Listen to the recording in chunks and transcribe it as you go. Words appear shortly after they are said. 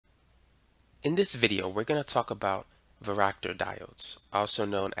In this video, we're going to talk about Varactor diodes, also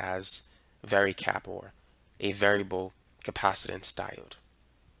known as varicap or a variable capacitance diode.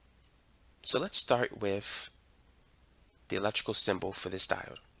 So let's start with the electrical symbol for this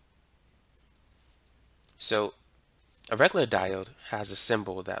diode. So a regular diode has a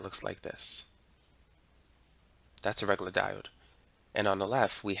symbol that looks like this. That's a regular diode. And on the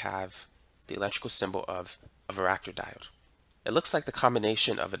left, we have the electrical symbol of a Varactor diode. It looks like the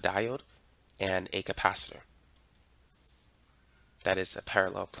combination of a diode and a capacitor. That is a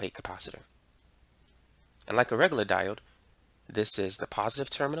parallel plate capacitor. And like a regular diode, this is the positive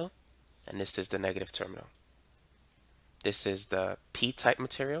terminal and this is the negative terminal. This is the P-type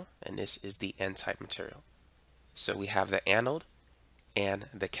material and this is the N-type material. So we have the anode and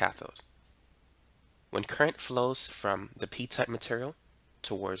the cathode. When current flows from the P-type material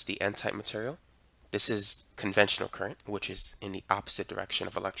towards the N-type material, this is conventional current, which is in the opposite direction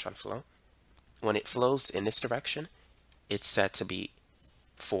of electron flow. When it flows in this direction, it's said to be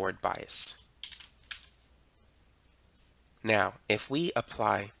forward bias. Now, if we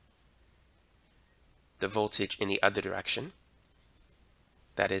apply the voltage in the other direction,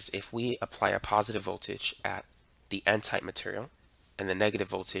 that is, if we apply a positive voltage at the N-type material and the negative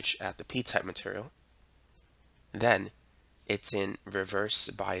voltage at the P-type material, then it's in reverse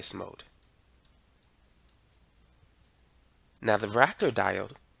bias mode. Now, the Varactor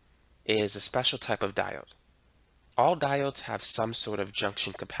diode is a special type of diode. All diodes have some sort of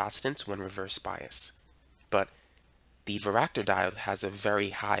junction capacitance when reverse bias, but the Varactor diode has a very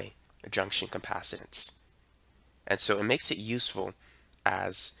high junction capacitance. And so it makes it useful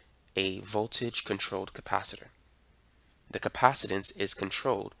as a voltage controlled capacitor. The capacitance is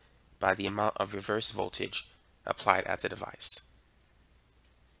controlled by the amount of reverse voltage applied at the device.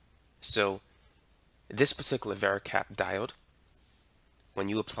 So this particular varicap diode, when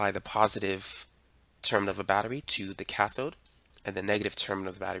you apply the positive terminal of a battery to the cathode and the negative terminal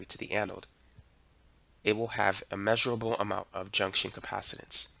of the battery to the anode, it will have a measurable amount of junction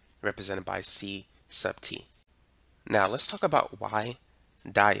capacitance, represented by C sub T. Now let's talk about why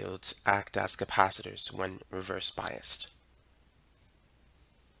diodes act as capacitors when reverse biased.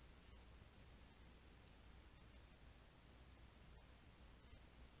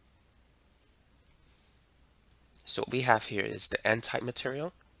 So what we have here is the N-type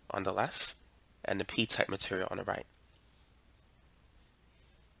material on the left and the P-type material on the right.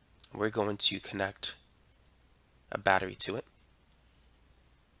 We're going to connect a battery to it.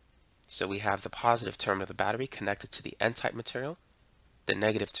 So we have the positive terminal of the battery connected to the N-type material, the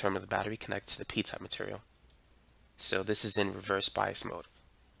negative terminal of the battery connected to the P-type material. So this is in reverse bias mode.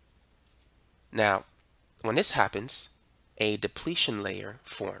 Now, when this happens, a depletion layer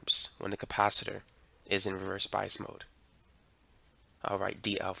forms when the capacitor is in reverse bias mode. I'll write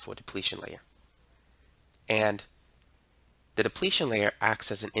DL for depletion layer. And the depletion layer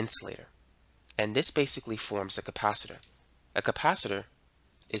acts as an insulator. And this basically forms a capacitor. A capacitor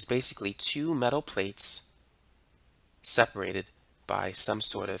is basically two metal plates separated by some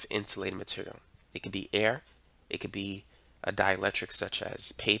sort of insulating material. It could be air, it could be a dielectric such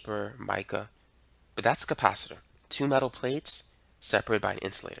as paper, mica, but that's a capacitor. Two metal plates separated by an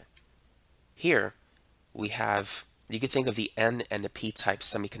insulator. Here we have, you can think of the N and the P-type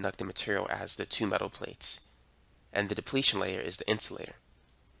semiconductor material as the two metal plates, and the depletion layer is the insulator.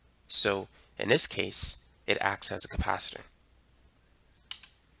 So in this case, it acts as a capacitor.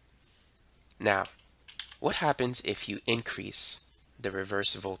 Now, what happens if you increase the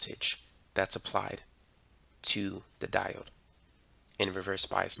reverse voltage that's applied to the diode in reverse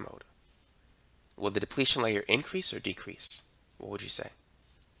bias mode? Will the depletion layer increase or decrease? What would you say?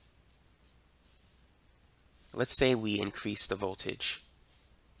 Let's say we increase the voltage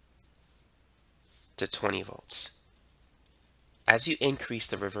to 20 volts. As you increase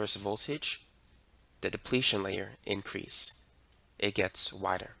the reverse voltage, the depletion layer increase. It gets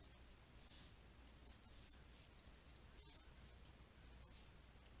wider.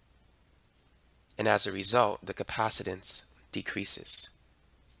 And as a result, the capacitance decreases.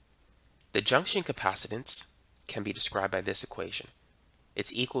 The junction capacitance can be described by this equation.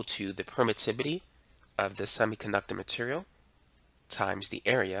 It's equal to the permittivity of the semiconductor material times the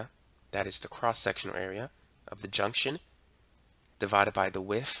area, that is the cross-sectional area of the junction, divided by the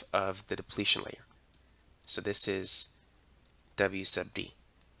width of the depletion layer. So this is W sub D.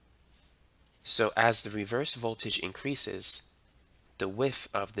 So as the reverse voltage increases, the width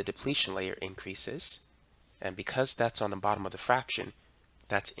of the depletion layer increases, and because that's on the bottom of the fraction,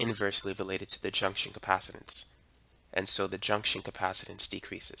 that's inversely related to the junction capacitance. And so the junction capacitance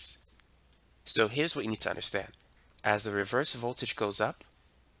decreases. So here's what you need to understand. As the reverse voltage goes up,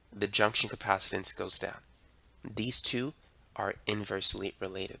 the junction capacitance goes down. These two are inversely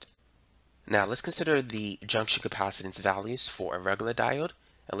related. Now let's consider the junction capacitance values for a regular diode,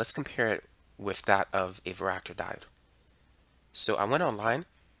 and let's compare it with that of a Varactor diode. So I went online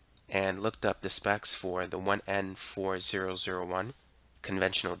and looked up the specs for the 1N4001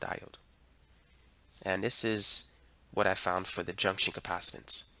 conventional diode. And this is what I found for the junction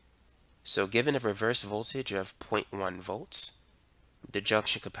capacitance. So given a reverse voltage of 0.1 volts, the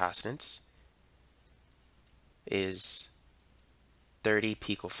junction capacitance is 30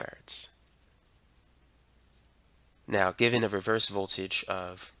 picofarads. Now, given a reverse voltage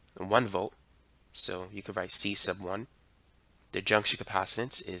of 1 volt, so you could write C sub 1, the junction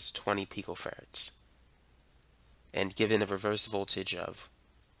capacitance is 20 picofarads. And given a reverse voltage of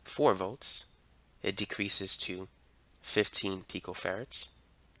 4 volts, it decreases to 15 picofarads.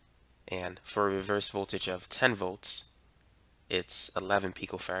 And for a reverse voltage of 10 volts, it's 11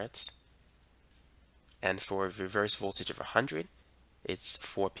 picofarads. And for a reverse voltage of 100, it's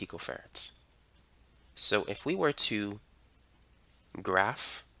 4 picofarads. So if we were to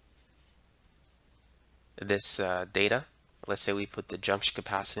graph this data, let's say we put the junction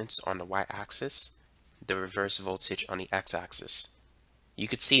capacitance on the y-axis, the reverse voltage on the x-axis, you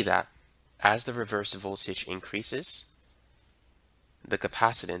could see that as the reverse voltage increases, the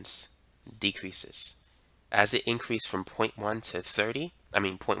capacitance decreases. As it increased from 0.1 to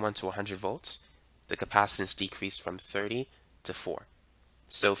 0.1 to 100 volts, the capacitance decreased from 30 to 4.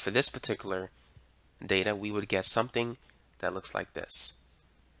 So for this particular data, we would get something that looks like this.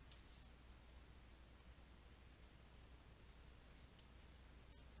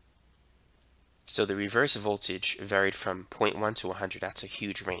 So the reverse voltage varied from 0.1 to 100. That's a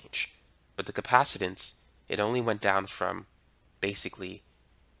huge range. But the capacitance, it only went down from basically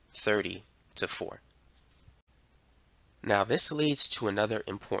 30 to 4. Now this leads to another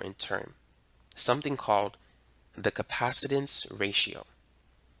important term, something called the capacitance ratio.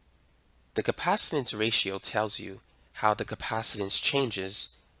 The capacitance ratio tells you how the capacitance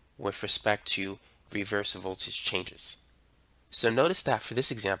changes with respect to reverse voltage changes. So notice that for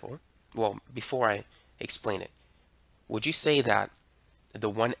this example, well, before I explain it, would you say that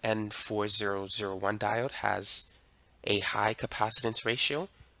the 1N4001 diode has a high capacitance ratio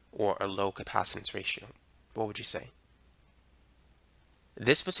or a low capacitance ratio? What would you say?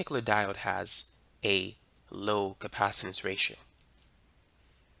 This particular diode has a low capacitance ratio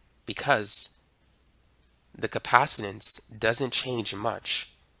because the capacitance doesn't change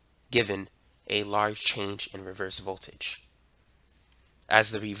much given a large change in reverse voltage.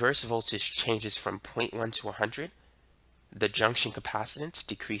 As the reverse voltage changes from 0.1 to 100, the junction capacitance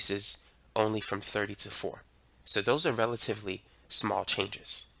decreases only from 30 to 4. So those are relatively small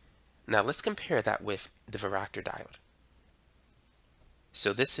changes. Now let's compare that with the Varactor diode.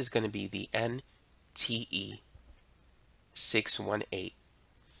 So this is going to be the NTE618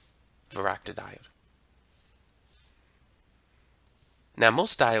 Varactor diode. Now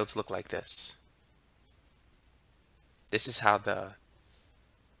most diodes look like this. This is how the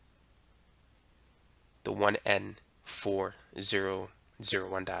 1N4001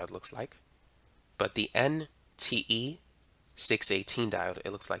 diode looks like. But the NTE618 diode,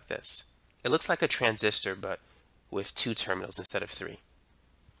 it looks like this. It looks like a transistor, but with 2 terminals instead of 3.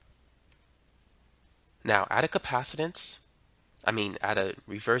 Now, at a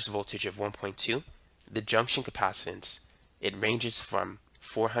reverse voltage of 1.2, the junction capacitance, it ranges from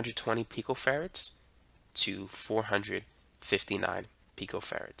 420 picofarads to 459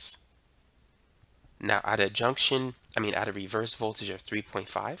 picofarads. Now, at a reverse voltage of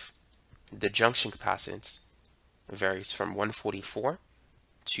 3.5, the junction capacitance varies from 144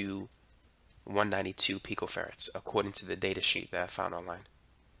 to 192 picofarads, according to the data sheet that I found online.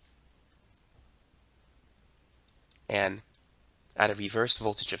 And at a reverse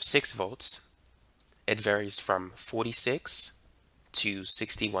voltage of 6 volts, it varies from 46 to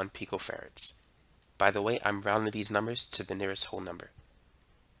 61 picofarads. By the way, I'm rounding these numbers to the nearest whole number.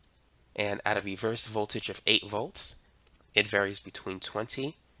 And at a reverse voltage of 8 volts, it varies between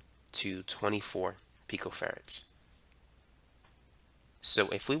 20 to 24 picofarads. So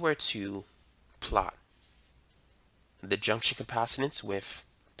if we were to plot the junction capacitance with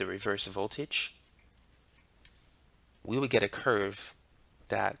the reverse voltage, we would get a curve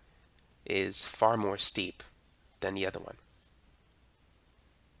that is far more steep than the other one.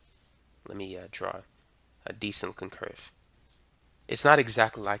 Let me draw a decent looking curve. It's not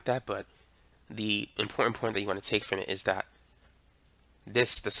exactly like that, but the important point that you want to take from it is that the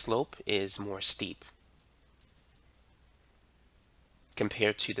slope is more steep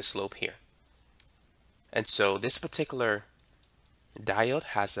compared to the slope here. And so this particular diode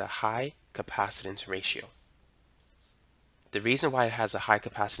has a high capacitance ratio. The reason why it has a high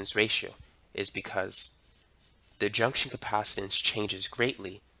capacitance ratio is because the junction capacitance changes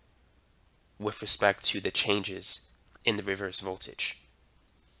greatly with respect to the changes in the reverse voltage.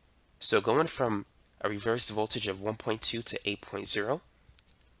 So going from a reverse voltage of 1.2 to 8.0,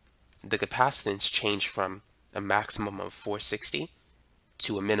 the capacitance changed from a maximum of 460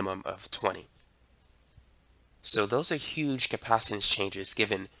 to a minimum of 20. So those are huge capacitance changes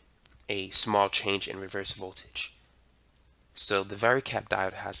given a small change in reverse voltage. So the varicap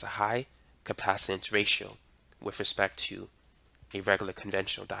diode has a high capacitance ratio with respect to a regular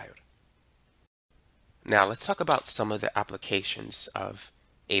conventional diode. Now let's talk about some of the applications of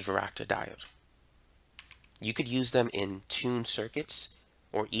a Varactor diode. You could use them in tuned circuits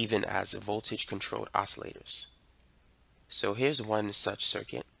or even as voltage-controlled oscillators. So here's one such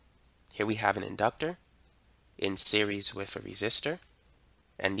circuit. Here we have an inductor in series with a resistor,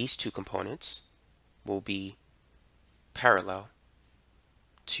 and these two components will be parallel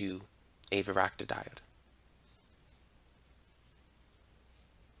to a Varactor diode.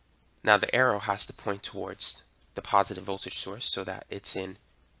 Now the arrow has to point towards the positive voltage source so that it's in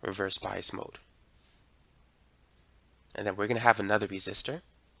reverse bias mode. And then we're going to have another resistor,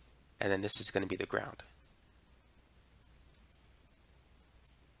 and then this is going to be the ground.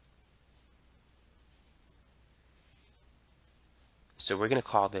 So we're going to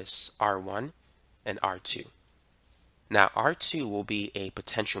call this R1 and R2. Now R2 will be a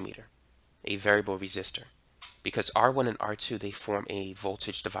potentiometer, a variable resistor, because R1 and R2, they form a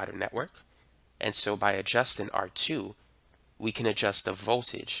voltage divider network. And so by adjusting R2, we can adjust the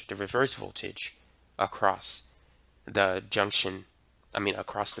voltage, the reverse voltage, across the junction,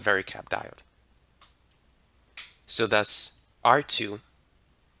 across the varicap diode. So thus, R2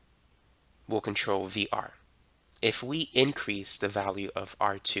 will control VR. If we increase the value of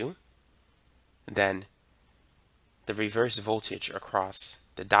R2, then the reverse voltage across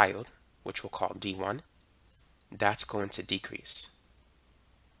the diode, which we'll call D1, that's going to decrease.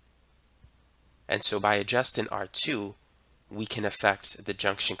 And so by adjusting R2, we can affect the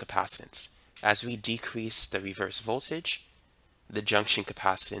junction capacitance. As we decrease the reverse voltage, the junction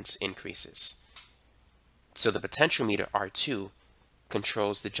capacitance increases. So the potentiometer R2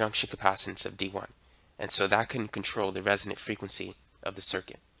 controls the junction capacitance of D1, and so that can control the resonant frequency of the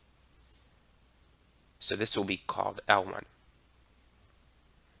circuit. So this will be called L1.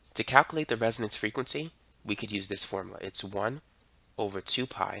 To calculate the resonance frequency, we could use this formula. It's 1 over 2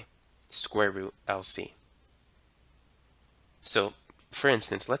 pi square root LC. So for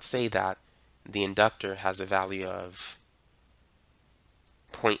instance, let's say that the inductor has a value of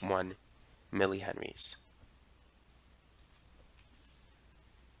 0.1 millihenries.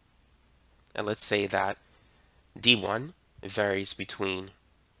 And let's say that D1 varies between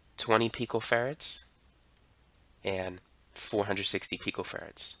 20 picofarads and 460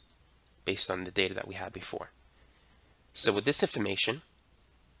 picofarads based on the data that we had before. So with this information,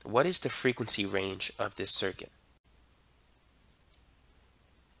 what is the frequency range of this circuit?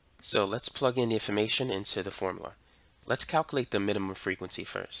 So let's plug in the information into the formula. Let's calculate the minimum frequency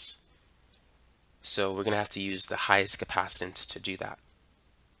first. So we're going to have to use the highest capacitance to do that.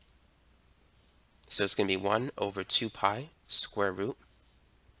 So it's going to be 1 over 2 pi square root.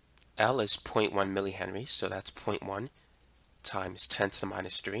 L is 0.1 millihenries, so that's 0.1 times 10 to the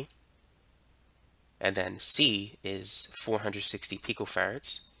minus 3. And then C is 460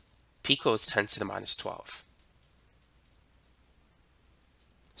 picofarads. Pico is 10 to the minus 12.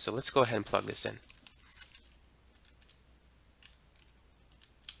 So let's go ahead and plug this in.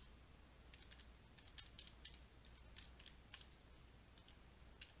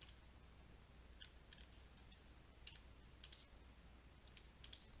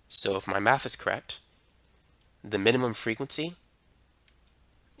 So if my math is correct, the minimum frequency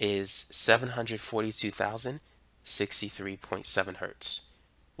is 742,063.7 hertz,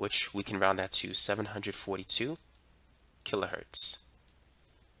 which we can round that to 742 kilohertz.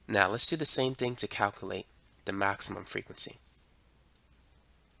 Now let's do the same thing to calculate the maximum frequency.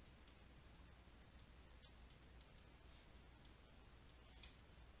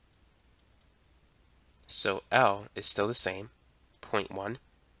 So L is still the same, 0.1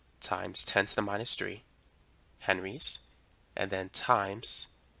 times 10 to the minus 3 henries, and then times,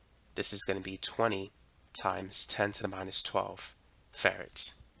 this is going to be 20 times 10 to the minus 12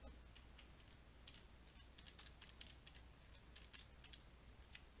 farads.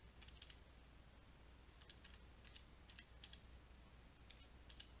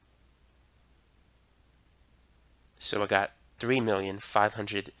 So I got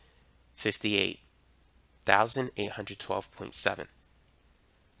 3,558,812.7.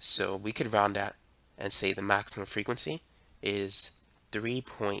 So we could round that and say the maximum frequency is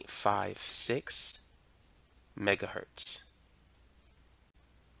 3.56 megahertz.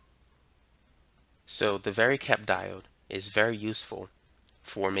 So the varicap diode is very useful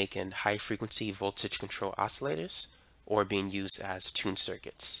for making high frequency voltage control oscillators or being used as tune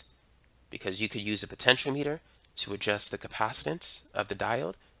circuits, because you could use a potentiometer to adjust the capacitance of the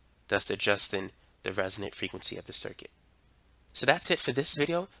diode, thus adjusting the resonant frequency of the circuit. So that's it for this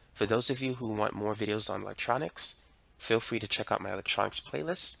video. For those of you who want more videos on electronics, feel free to check out my electronics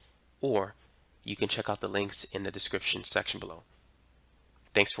playlist, or you can check out the links in the description section below.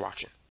 Thanks for watching.